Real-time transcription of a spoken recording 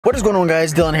What is going on,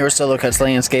 guys? Dylan here with Solo Cuts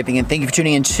Landscaping, and thank you for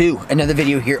tuning in to another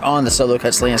video here on the Solo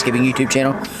Cuts Landscaping YouTube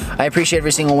channel. I appreciate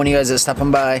every single one of you guys that's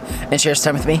stopping by and share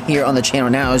some time with me here on the channel.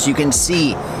 Now, as you can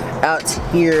see out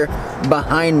here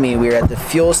behind me, we're at the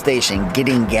fuel station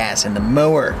getting gas in the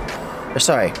mower. Or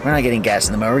sorry, we're not getting gas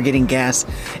in the mower, we're getting gas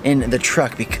in the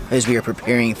truck because we are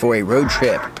preparing for a road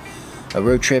trip. A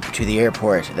road trip to the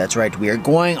airport. That's right, we are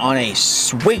going on a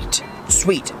sweet,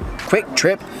 quick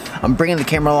trip. I'm bringing the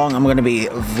camera along. I'm going to be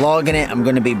vlogging it. I'm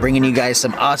going to be bringing you guys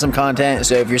some awesome content.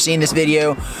 So if you're seeing this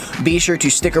video, be sure to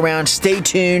stick around. Stay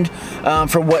tuned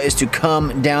for what is to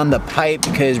come down the pipe,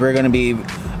 because we're going to be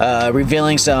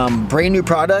revealing some brand new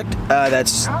product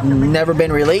that's never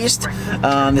been released.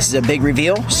 This is a big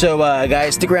reveal. So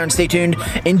guys, stick around, stay tuned.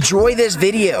 Enjoy this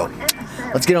video.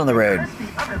 Let's get on the road.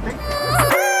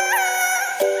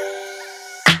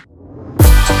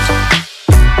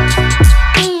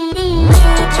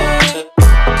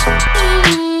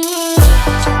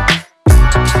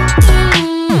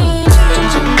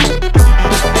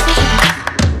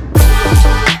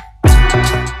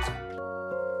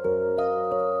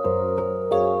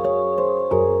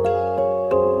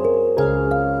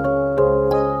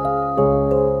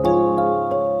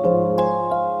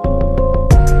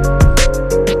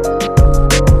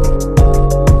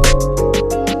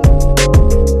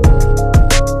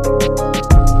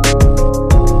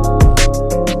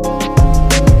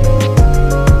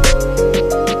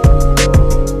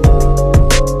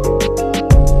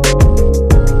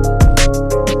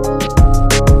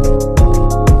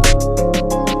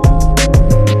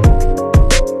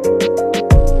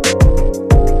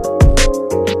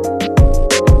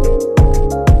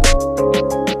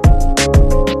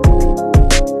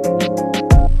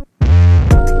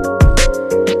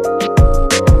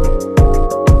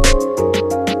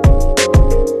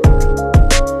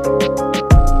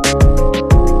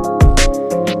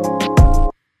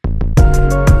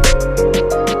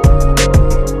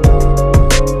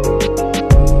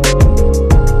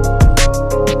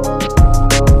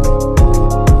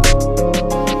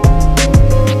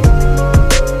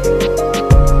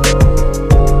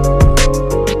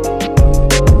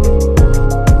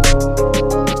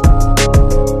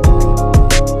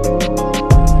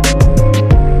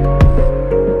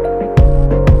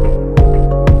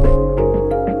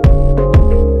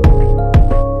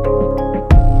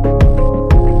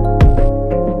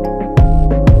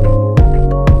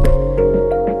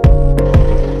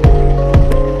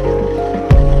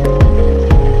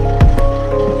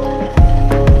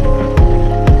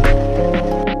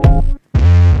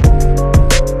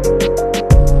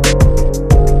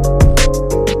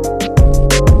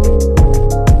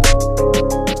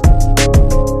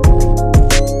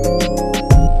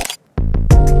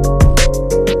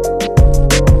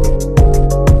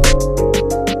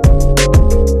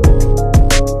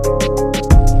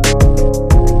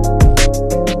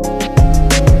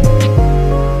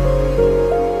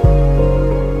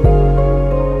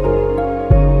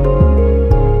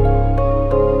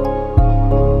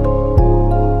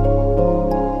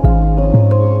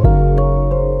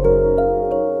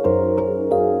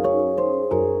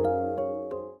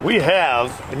 We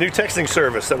have a new texting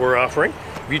service that we're offering.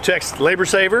 If you text Labor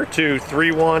Saver to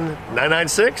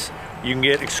 31996, you can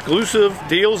get exclusive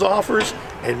deals, offers,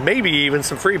 and maybe even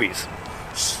some freebies.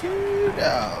 Shoot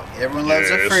out. Everyone loves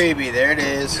a freebie. There it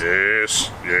is.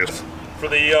 Yes. For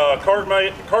the Kart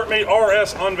Mate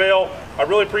RS unveil, I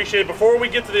really appreciate it. Before we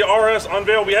get to the RS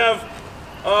unveil, we have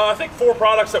I think 4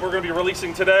 products that we're going to be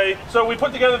releasing today. So we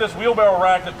put together this wheelbarrow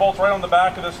rack that bolts right on the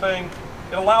back of this thing.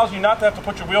 It allows you not to have to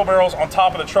put your wheelbarrows on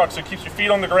top of the truck, so it keeps your feet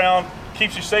on the ground,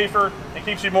 keeps you safer, it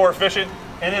keeps you more efficient,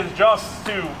 and it adjusts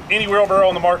to any wheelbarrow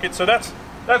on the market. So that's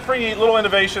pretty neat little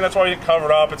innovation. That's why we didn't cover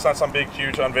it up. It's not some big,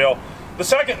 huge unveil. The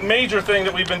second major thing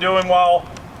that we've been doing while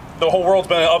the whole world's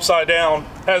been upside down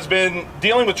has been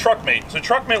dealing with Truck Mate. So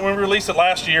Truck Mate, when we released it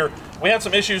last year, we had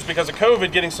some issues because of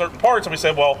COVID getting certain parts, and we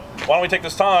said, well, why don't we take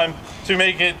this time to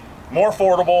make it more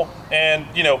affordable and,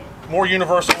 you know, more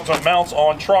universal to mounts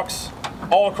on trucks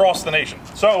all across the nation.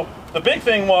 So the big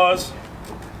thing was,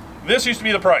 this used to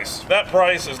be the price. That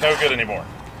price is no good anymore.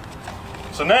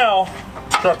 So now,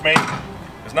 Truck Mate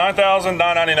is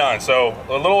 $9,999, so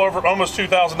a little over, almost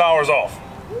 $2,000 off.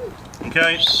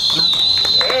 Okay?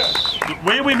 The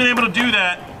way we've been able to do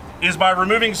that is by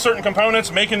removing certain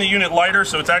components, making the unit lighter,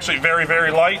 so it's actually very,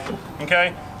 very light,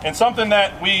 okay? And something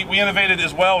that we innovated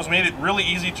as well is made it really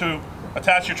easy to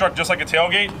attach your truck just like a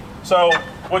tailgate. So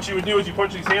what you would do is you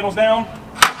push these handles down,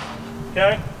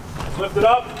 okay? Lift it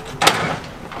up,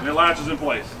 and it latches in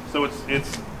place. So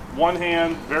it's one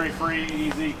hand, very free,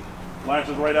 easy,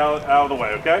 latches right out of the way,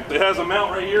 okay? It has a mount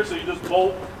right here, so you just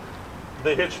bolt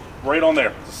they hitch right on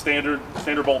there. It's a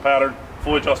standard bolt pattern,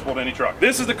 fully adjustable to any truck.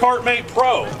 This is the Kart Mate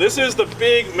Pro. This is the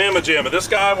big mamma jamma. This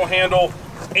guy will handle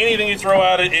anything you throw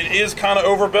at it. It is kind of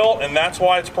overbuilt, and that's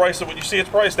why it's priced at what you see it's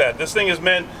priced at. This thing is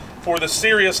meant for the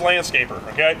serious landscaper,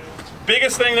 okay?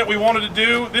 Biggest thing that we wanted to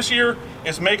do this year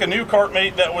is make a new Kart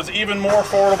Mate that was even more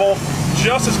affordable,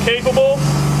 just as capable,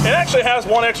 and actually has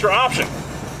one extra option.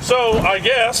 So I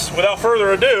guess, without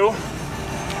further ado,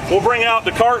 we'll bring out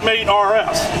the Kart Mate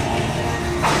RS.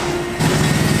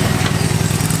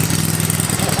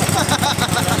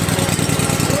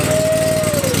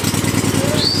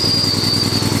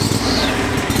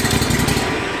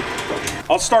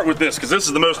 I'll start with this because this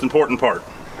is the most important part.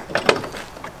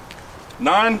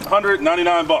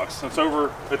 999 bucks. It's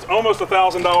almost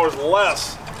 $1,000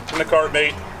 less than the Kart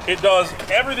Mate. It does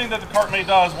everything that the Kart Mate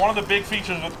does. One of the big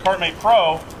features with the Kart Mate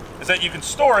Pro is that you can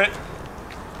store it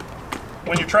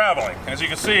when you're traveling. As you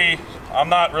can see, I'm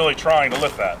not really trying to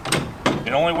lift that.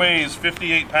 It only weighs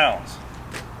 58 pounds.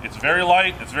 It's very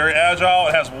light, it's very agile,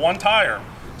 it has one tire.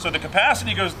 So the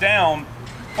capacity goes down,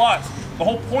 but the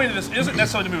whole point of this isn't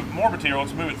necessarily to move more material,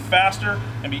 it's to move it faster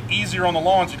and be easier on the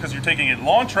lawns because you're taking a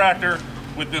lawn tractor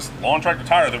with this lawn tractor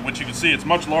tire, which you can see it's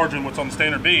much larger than what's on the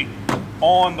standard B,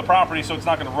 on the property, so it's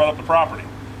not going to rut up the property.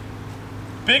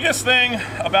 Biggest thing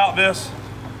about this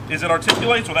is it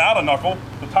articulates without a knuckle.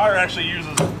 The tire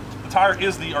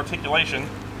is the articulation,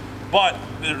 but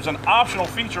there's an optional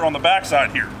feature on the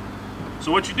backside here.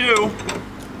 So what you do,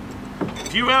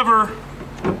 if you ever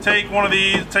take one of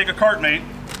these, take a Kart Mate,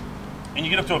 and you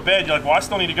get up to a bed, you're like, well, I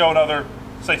still need to go another,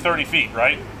 say 30 feet,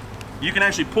 right? You can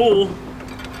actually pull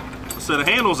a set of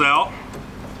handles out.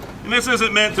 And this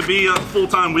isn't meant to be a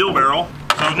full-time wheelbarrow.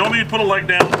 So normally you'd put a leg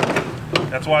down.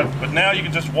 That's why, but now you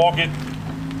can just walk it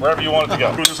wherever you want it to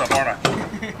go. Screw this up, aren't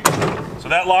I? So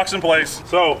that locks in place.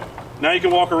 So now you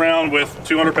can walk around with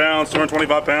 200 pounds,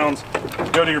 225 pounds,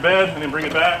 go to your bed and then bring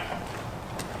it back.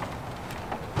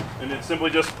 And then simply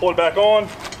just pull it back on,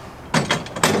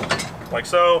 like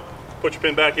so, put your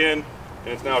pin back in, and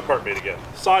it's now a Kart Mate again.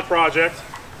 Side project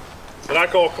that I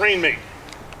call Crane Mate.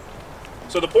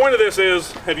 So the point of this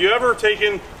is, have you ever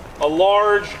taken a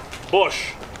large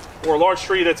bush or a large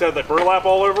tree that's had like burlap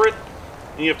all over it,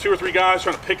 and you have 2 or 3 guys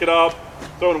trying to pick it up,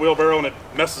 throw it in a wheelbarrow, and it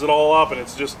messes it all up, and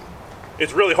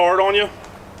it's really hard on you?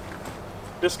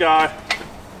 This guy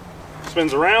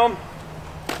spins around,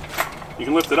 you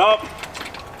can lift it up,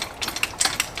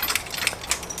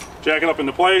 jack it up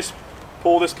into place,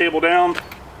 pull this cable down,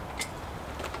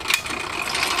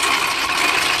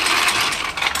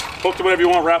 hook to whatever you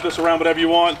want, wrap this around whatever you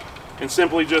want, and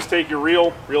simply just take your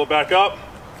reel it back up,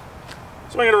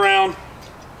 swing it around,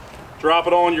 drop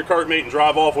it on your Kart Mate and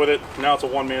drive off with it. Now it's a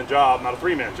 1-man job, not a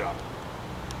 3-man job.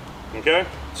 Okay?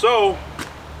 So,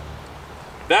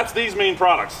 that's these main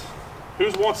products.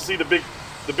 Who wants to see the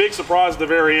big surprise at the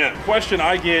very end? Question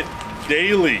I get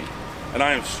daily, and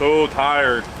I am so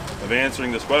tired of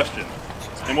answering this question.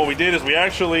 And what we did is we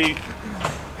actually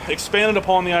expanded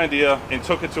upon the idea and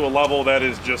took it to a level that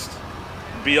is just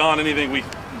beyond anything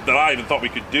that I even thought we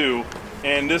could do.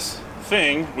 And this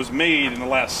thing was made in the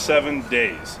last 7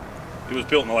 days. It was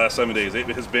built in the last 7 days. It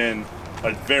has been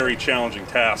a very challenging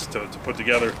task to put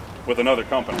together with another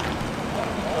company. How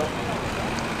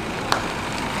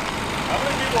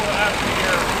many people were asking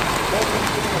here, what was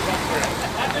doing a dump trail?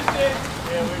 I just did.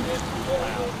 Yeah, we did.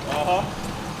 Uh-huh.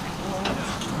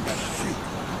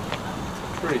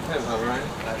 Pretty intense, huh, Ryan?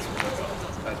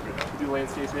 That's pretty dope. Do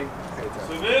landscaping.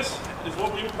 So this is what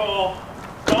we would call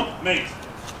Dump Mate.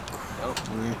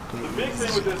 The big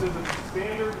thing with this is it's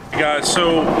standard. Guys,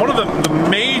 so one of the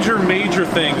major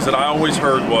things that I always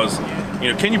heard was,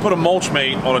 can you put a Mulch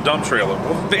Mate on a dump trailer?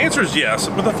 Well, the answer is yes,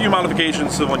 with a few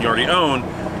modifications to the one you already own.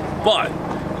 But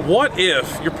what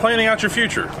if you're planning out your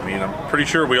future? I mean, I'm pretty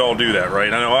sure we all do that,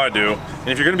 right? I know I do. And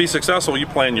if you're going to be successful, you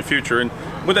plan your future. And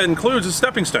what that includes is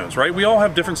stepping stones, right? We all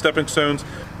have different stepping stones,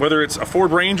 whether it's a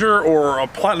Ford Ranger or a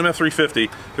Platinum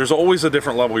F350, there's always a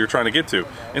different level you're trying to get to.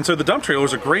 And so the dump trailer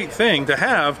is a great thing to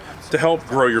have to help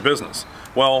grow your business.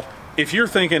 Well, if you're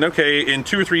thinking, okay, in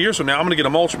 2 or 3 years from now, I'm going to get a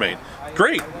Mulch Mate.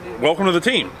 Great, welcome to the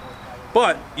team.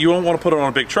 But you don't want to put it on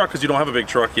a big truck because you don't have a big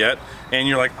truck yet. And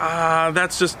you're like,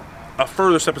 that's just a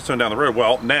further stepping stone down the road.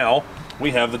 Well, now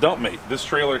we have the Dump Mate. This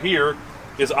trailer here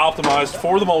is optimized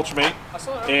for the Mulch Mate,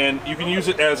 and you can use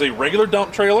it as a regular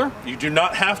dump trailer. You do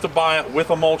not have to buy it with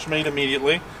a Mulch Mate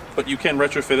immediately, but you can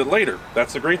retrofit it later.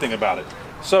 That's the great thing about it.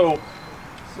 So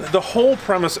the whole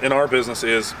premise in our business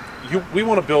is we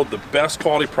want to build the best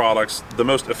quality products, the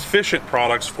most efficient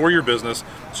products for your business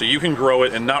so you can grow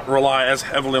it and not rely as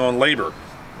heavily on labor.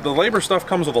 The labor stuff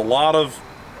comes with a lot of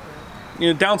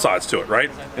downsides to it, right?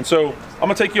 And so I'm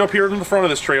gonna take you up here to the front of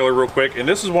this trailer real quick, and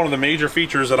this is one of the major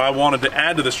features that I wanted to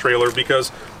add to this trailer, because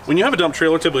when you have a dump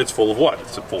trailer, typically it's full of what?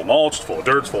 It's full of mulch, it's full of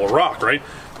dirt, it's full of rock, right?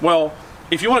 Well,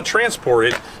 if you want to transport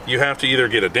it, you have to either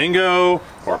get a dingo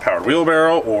or a powered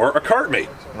wheelbarrow or a Kart Mate,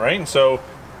 right? And so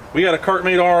we got a Kart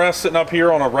Mate RS sitting up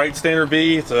here on a Wright Standard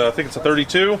B. It's I think it's a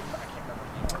 32,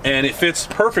 and it fits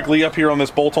perfectly up here on this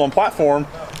bolt-on platform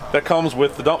that comes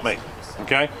with the Dump Mate,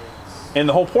 okay? And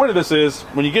the whole point of this is,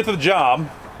 when you get to the job,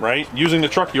 right, using the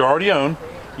truck you already own,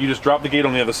 you just drop the gate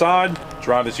on the other side,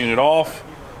 drive this unit off,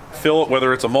 fill it,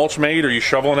 whether it's a Mulch Mate or you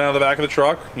shoveling out of the back of the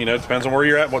truck, you know, it depends on where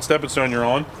you're at, what stepping stone you're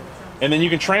on. And then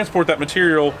you can transport that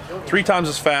material 3 times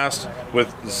as fast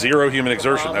with 0 human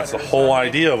exertion. That's the whole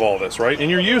idea of all this, right?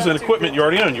 And you're using equipment you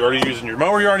already own. You're already using your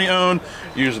mower you already own,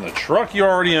 you're using the truck you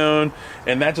already own,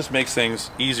 and that just makes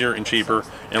things easier and cheaper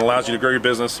and allows you to grow your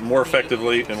business more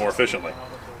effectively and more efficiently.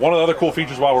 One of the other cool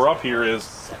features while we're up here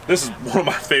is, this is one of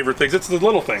my favorite things. It's the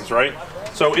little things, right?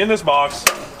 So in this box,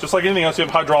 just like anything else, you have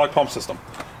a hydraulic pump system.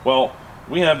 Well,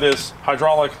 we have this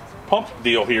hydraulic pump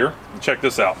deal here. Check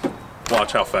this out.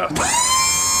 Watch how fast.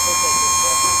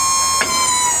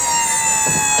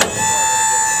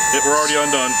 We're already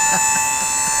undone.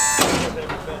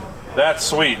 That's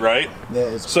sweet, right?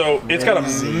 So it's got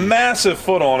a massive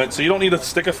foot on it, so you don't need to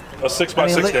stick a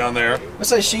 6x6 down there. What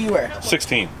size shoe you wear?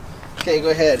 16. Okay, go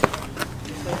ahead.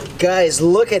 Guys,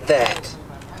 look at that.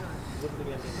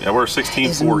 Yeah, we're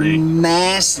 16-4E.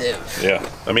 Massive. Yeah,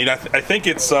 I mean, I think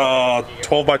it's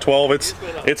 12 by 12.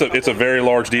 It's a very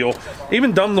large deal.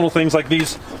 Even dumb little things like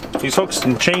these hooks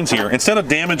and chains here. Instead of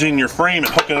damaging your frame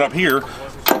and hooking it up here,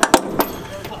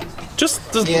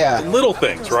 just the little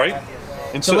things, right?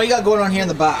 And so what you got going on here in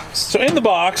the box? So in the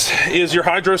box is your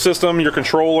hydro system, your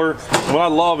controller. And what I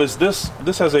love is this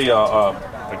has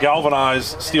a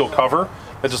galvanized steel cover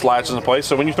that just latches into place.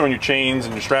 So when you're throwing your chains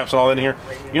and your straps and all that in here,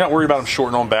 you're not worried about them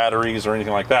shorting on batteries or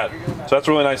anything like that. So that's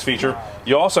a really nice feature.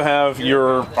 You also have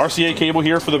your RCA cable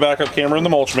here for the backup camera and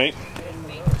the Mulch Mate.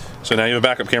 So now you have a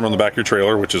backup camera on the back of your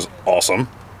trailer, which is awesome.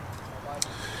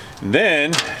 And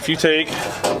then if you take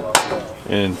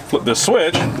and flip this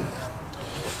switch,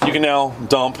 you can now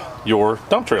dump your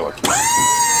dump trailer.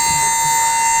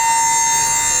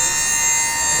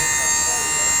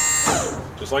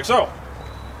 Just like so.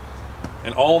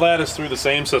 And all that is through the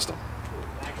same system.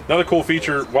 Another cool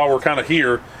feature while we're kind of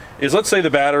here is, let's say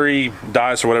the battery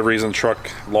dies for whatever reason,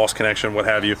 truck lost connection, what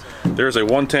have you. There's a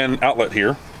 110 outlet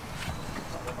here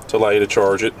to allow you to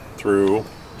charge it through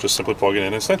just simply plugging in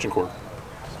an extension cord.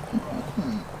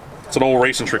 It's an old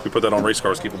racing trick. We put that on race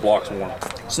cars to keep the blocks warm.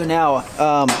 So now,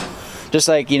 just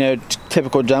like, you know,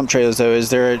 typical dump trailers though,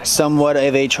 is there somewhat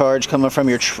of a charge coming from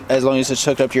your, as long as it's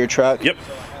hooked up to your truck? Yep.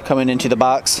 Coming into the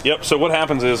box? Yep, so what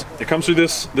happens is, it comes through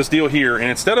this deal here, and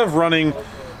instead of running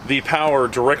the power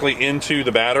directly into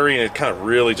the battery, and it kind of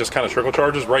really just kind of trickle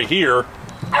charges, right here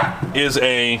is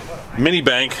a mini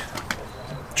bank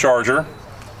charger,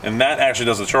 and that actually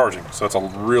does the charging. So it's a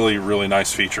really, really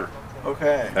nice feature.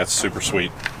 Okay. That's super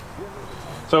sweet.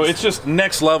 So it's just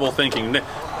next level thinking.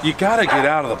 You gotta get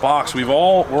out of the box. We're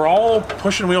all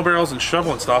pushing wheelbarrows and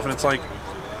shoveling stuff, and it's like,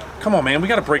 come on, man, we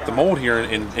got to break the mold here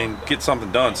and get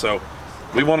something done. So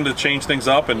we wanted to change things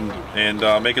up and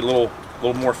make it a little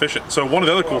more efficient. So one of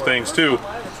the other cool things too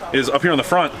is up here on the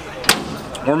front,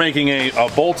 we're making a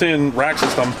bolt-in rack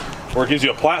system where it gives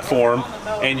you a platform,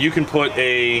 and you can put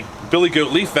a billy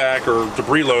goat leaf vac, or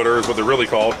debris loader is what they're really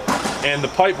called, and the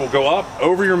pipe will go up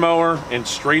over your mower and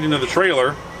straight into the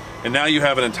trailer. And now you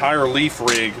have an entire leaf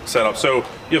rig set up. So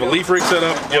you have a leaf rig set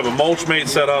up, you have a Mulch Mate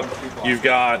set up, you've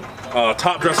got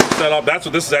top dressing set up. That's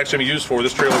what this is actually going to be used for.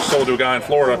 This trailer is sold to a guy in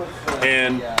Florida,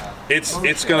 and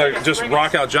it's going to just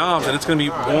rock out jobs, and it's going to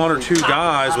be 1 or 2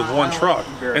 guys with 1 truck.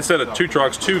 Instead of 2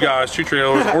 trucks, 2 guys, 2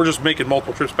 trailers, or just making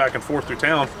multiple trips back and forth through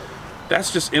town.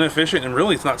 That's just inefficient, and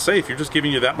really it's not safe. You're just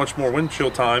giving you that much more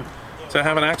windshield time to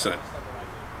have an accident.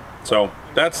 So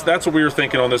that's what we were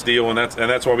thinking on this deal, and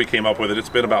that's why we came up with it. It's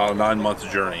been about a 9-month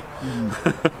journey,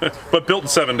 but built in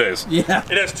 7 days. Yeah.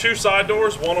 It has 2 side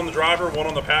doors, one on the driver, one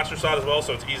on the passenger side as well,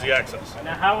 so it's easy access.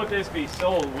 Now, how would this be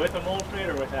sold, with a Mulch Mate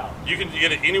or without? You can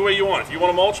get it any way you want. If you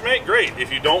want a Mulch Mate, great.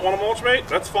 If you don't want a Mulch Mate,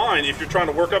 that's fine. If you're trying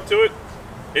to work up to it,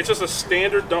 it's just a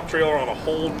standard dump trailer on a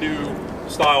whole new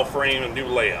style frame and new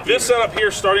layout. This setup here,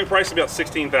 starting price is about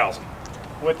 $16,000.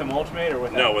 With the Mulch Mate or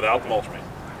without? No, without the Mulch Mate.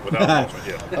 Without Mulch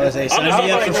Mate, yeah. I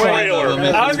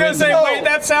was going to say, wait,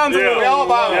 that sounds a little...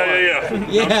 Yeah. I'm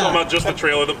talking about just the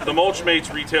trailer. The Mulch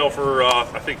Mates retail for,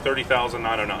 I think,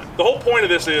 $30,909. The whole point of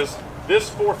this is, this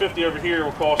 $450 over here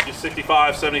will cost you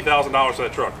 $65,000, $70,000 for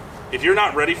that truck. If you're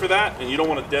not ready for that and you don't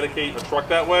want to dedicate a truck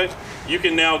that way, you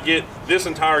can now get this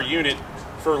entire unit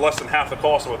for less than half the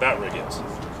cost of what that rig is.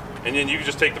 And then you can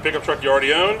just take the pickup truck you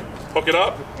already own, hook it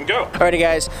up, and go. Alrighty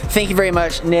guys, thank you very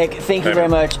much. Nick, thank you very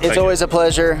much. It's always a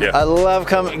pleasure. Yeah. I love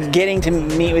getting to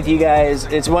meet with you guys.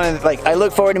 It's one of like, I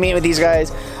look forward to meeting with these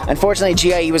guys. Unfortunately,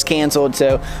 GIE was canceled,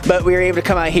 but we were able to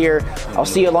come out here. I'll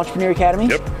see you at Launchpreneur Academy.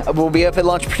 Yep. We'll be up at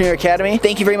Launchpreneur Academy.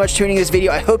 Thank you very much for tuning in this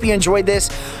video. I hope you enjoyed this.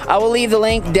 I will leave the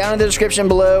link down in the description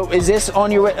below. Is this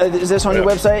on your your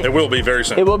website? It will be very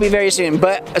soon. It will be very soon.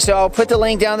 But so I'll put the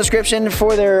link down in the description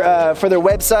for their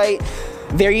website.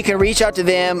 There you can reach out to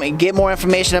them and get more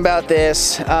information about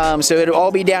this. So it'll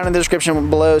all be down in the description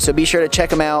below, so be sure to check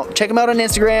them out. Check them out on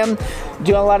Instagram.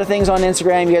 Doing a lot of things on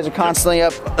Instagram. You guys are constantly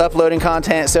uploading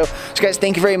content. So guys,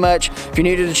 thank you very much. If you're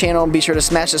new to the channel, be sure to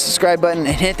smash the subscribe button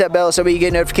and hit that bell so you get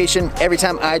a notification every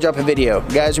time I drop a video.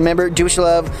 Guys, remember, do what you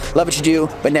love what you do,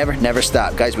 but never, never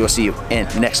stop. Guys, we'll see you in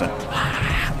the next one.